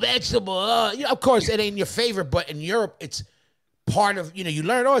 oh, vegetable. You know, of course, it ain't your favorite, but in Europe, it's part of, you know, you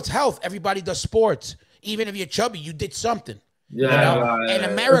learn, oh, it's health. Everybody does sports. Even if you're chubby, you did something. Yeah. You know? In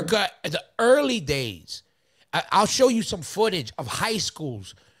America, the early days, I'll show you some footage of high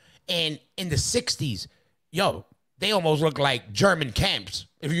schools in the 60s. Yo, they almost look like German camps,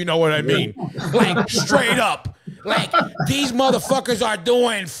 if you know what I mean. Like, straight up. Like, these motherfuckers are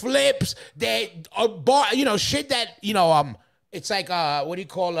doing flips. They are, you know, shit that, you know, it's like, what do you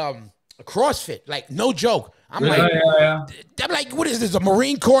call, CrossFit. Like, no joke. I'm like, what is this, a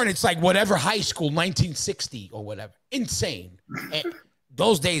Marine Corps? And it's like whatever high school, 1960 or whatever. Insane. And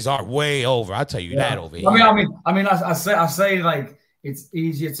those days are way over. I'll tell you that over here. I say like, it's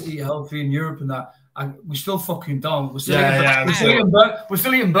easier to eat healthy in Europe and that. We still fucking don't. We're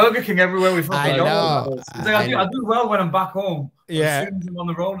still eating Burger King everywhere we fucking go. I do well when I'm back home. Yeah. I'm on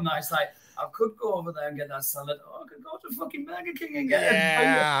the road and that. It's like, I could go over there and get that salad. Or I could go to fucking Burger King and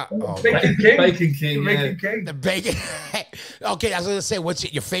get Bacon King. The bacon. Okay, I was gonna say,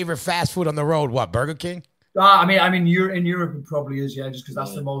 what's your favorite fast food on the road? What, Burger King? I mean, in Europe it probably is, just because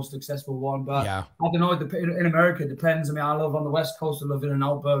that's the most successful one. But I don't know. In America, it depends. I mean, I love on the West Coast, I love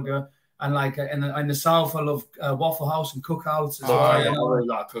In-N-Out Burger. And like in the South, I love Waffle House and Cookouts. I really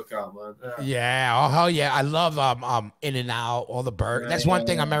like Cookout, man. Yeah, oh hell yeah, I love In-N-Out, all the burgers. That's one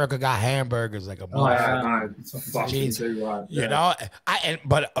thing America got, hamburgers like a you know.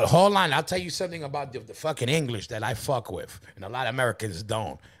 But hold on, I'll tell you something about the fucking English that I fuck with, and a lot of Americans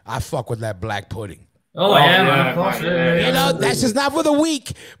don't. I fuck with that black pudding. Oh yeah, of course. You know, that's just not for the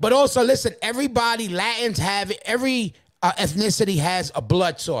weak. But also, listen, everybody, Latins have it. Every ethnicity has a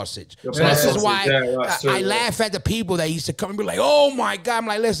blood sausage. So this is why I laugh at the people that used to come and be like, oh my God. I'm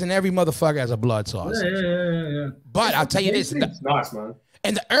like, listen, every motherfucker has a blood sausage. Yeah. But I'll tell you this. It's nice, man.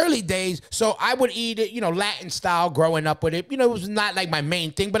 In the early days, so I would eat it, you know, Latin style growing up with it. You know, it was not like my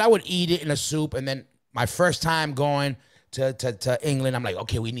main thing, but I would eat it in a soup. And then my first time going to England, I'm like,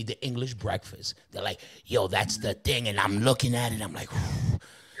 okay, we need the English breakfast. They're like, yo, that's the thing. And I'm looking at it. I'm like,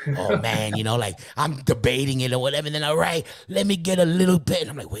 oh man, you know, like I'm debating it or whatever. And then, all right, let me get a little bit. And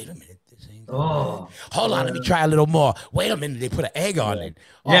I'm like, wait a minute. This ain't hold on, let me try a little more. Wait a minute, they put an egg on it.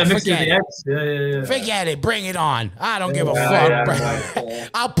 Oh, forget it. Forget it. Bring it on. I don't give a fuck.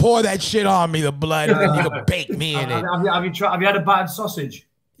 I'll pour that shit on me, the blood, and then you can bake me in it. Have you had a battered sausage?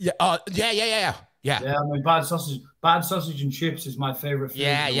 Yeah. Yeah. I mean, battered sausage and chips is my favorite food.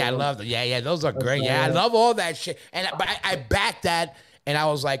 Yeah, I love them. Yeah, those are great. Yeah, I love all that shit. But I back that. And I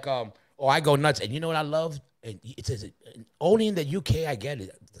was like, I go nuts. And you know what I love? It says only in the UK I get it.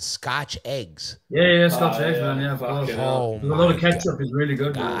 The Scotch eggs. Yeah, Scotch eggs, man. Yeah, of course. Oh, a lot of ketchup is really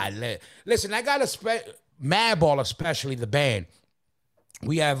good. Listen, I got Madball, especially the band.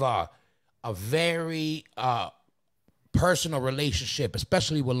 We have a very personal relationship,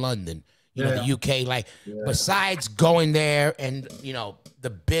 especially with London. You know, the UK. Like, besides going there and, you know, the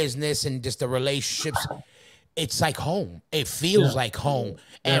business and just the relationships, it's like home. It feels like home.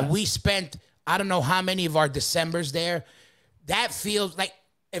 And we spent, I don't know how many of our Decembers there. That feels like,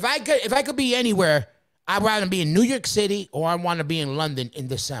 if I could be anywhere, I'd rather be in New York City or I want to be in London in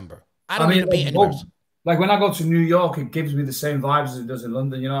December. I don't need to be anywhere. Like when I go to New York, it gives me the same vibes as it does in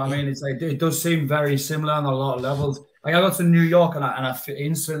London. You know what I mean? It's like, it does seem very similar on a lot of levels. Like I go to New York and I feel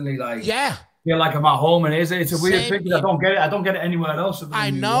instantly like, feel like I'm at home, and it's a weird thing. I don't get it. I don't get it anywhere else. I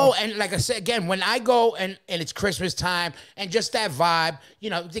know, and like I said again, when I go and it's Christmas time and just that vibe, you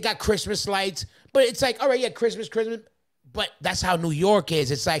know, they got Christmas lights, but it's like, all right, Christmas, but that's how New York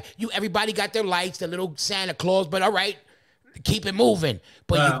is. It's like everybody got their lights, the little Santa Claus, but all right, keep it moving.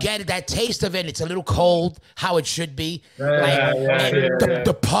 But you get that taste of it. It's a little cold, how it should be.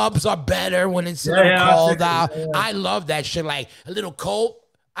 The pubs are better when it's a little cold out. I love that shit. Like a little cold.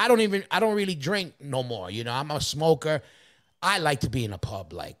 I don't really drink no more. You know, I'm a smoker. I like to be in a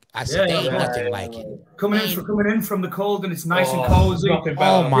pub. Like I said, there ain't nothing like it. Coming in from the cold and it's nice and cozy.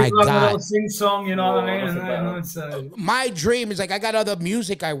 Oh my God! A little sing song, you know what I mean? My dream is like I got other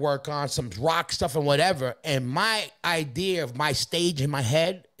music I work on, some rock stuff and whatever. And my idea of my stage in my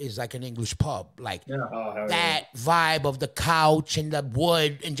head is like an English pub, like that vibe of the couch and the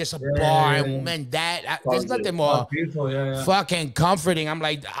wood and just a bar and that. There's nothing more fucking comforting. I'm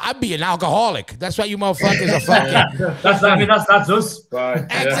like, I'd be an alcoholic. That's why you motherfuckers are fucking. That's us. Right.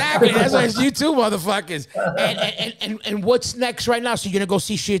 Exactly. That's why it's you two motherfuckers. And what's next right now? So you're gonna go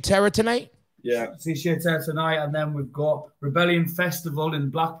see Sheer Terror tonight? Yeah, see Sheer Terror tonight, and then we've got Rebellion Festival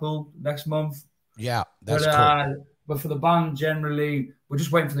in Blackpool next month. Yeah, that's cool. But for the band, generally, we're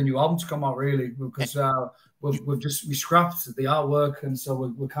just waiting for the new album to come out, really, because we scrapped the artwork, and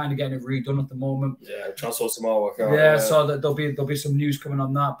so we're kind of getting it redone at the moment. Yeah, trying to sort some artwork out. Yeah, so that there'll be some news coming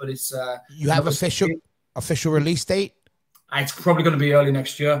on that, but it's you have official release date? It's probably going to be early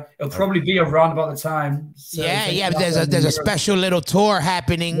next year. It'll probably be around about the time. So There's a special little tour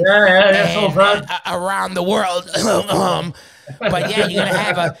happening. Around the world. But yeah, you're gonna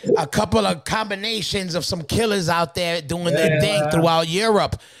have a couple of combinations of some killers out there doing their thing throughout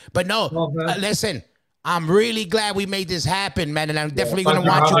Europe. But no, listen, I'm really glad we made this happen, man, and I'm definitely gonna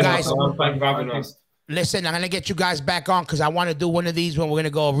want you guys. Thank you for having us. Listen, I'm gonna get you guys back on because I want to do one of these when we're gonna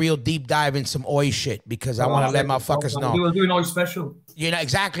go a real deep dive in some oi shit because I want to let motherfuckers know. We'll do an oi special. You know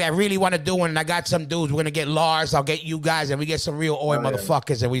exactly. I really want to do one, and I got some dudes. We're gonna get Lars. I'll get you guys, and we get some real oi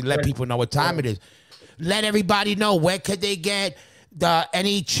motherfuckers, and we let people know what time it is. Let everybody know where could they get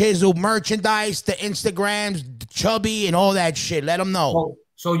any Chisel merchandise, the Instagrams, the Chubby, and all that shit. Let them know.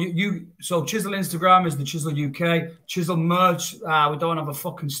 So so Chisel Instagram is the Chisel UK. Chisel merch, we don't have a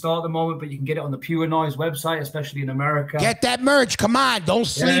fucking store at the moment, but you can get it on the Pure Noise website, especially in America. Get that merch. Come on, don't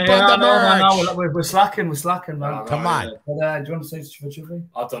sleep on the merch. No, we're slacking, man. Come on. But, do you want to say for Chubby?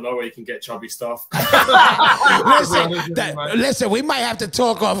 I don't know where you can get Chubby stuff. Listen, we might have to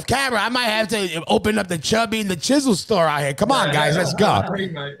talk off camera. I might have to open up the Chubby and the Chisel store out here. Come on, guys, let's go.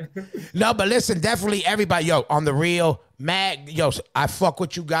 No, but listen, definitely everybody, yo, on the real. Mag, yo, I fuck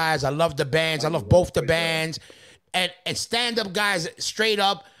with you guys. I love the bands. I love both the bands. And stand-up guys, straight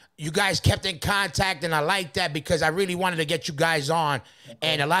up, you guys kept in contact, and I like that because I really wanted to get you guys on.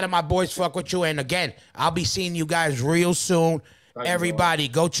 And a lot of my boys fuck with you. And again, I'll be seeing you guys real soon. Everybody,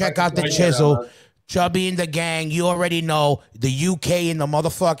 go check out the Chisel. Chubby and the gang, you already know. The UK in the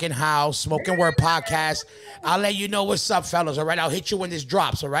motherfucking house. Smoking Word Podcast. I'll let you know what's up, fellas, all right? I'll hit you when this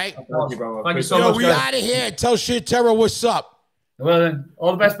drops, all right? Thank you, brother. Thank you so much, we out of here. Tell Sheer Terror what's up. Well, then,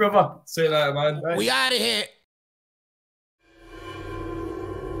 all the best, brother. See you later, man. We out of here.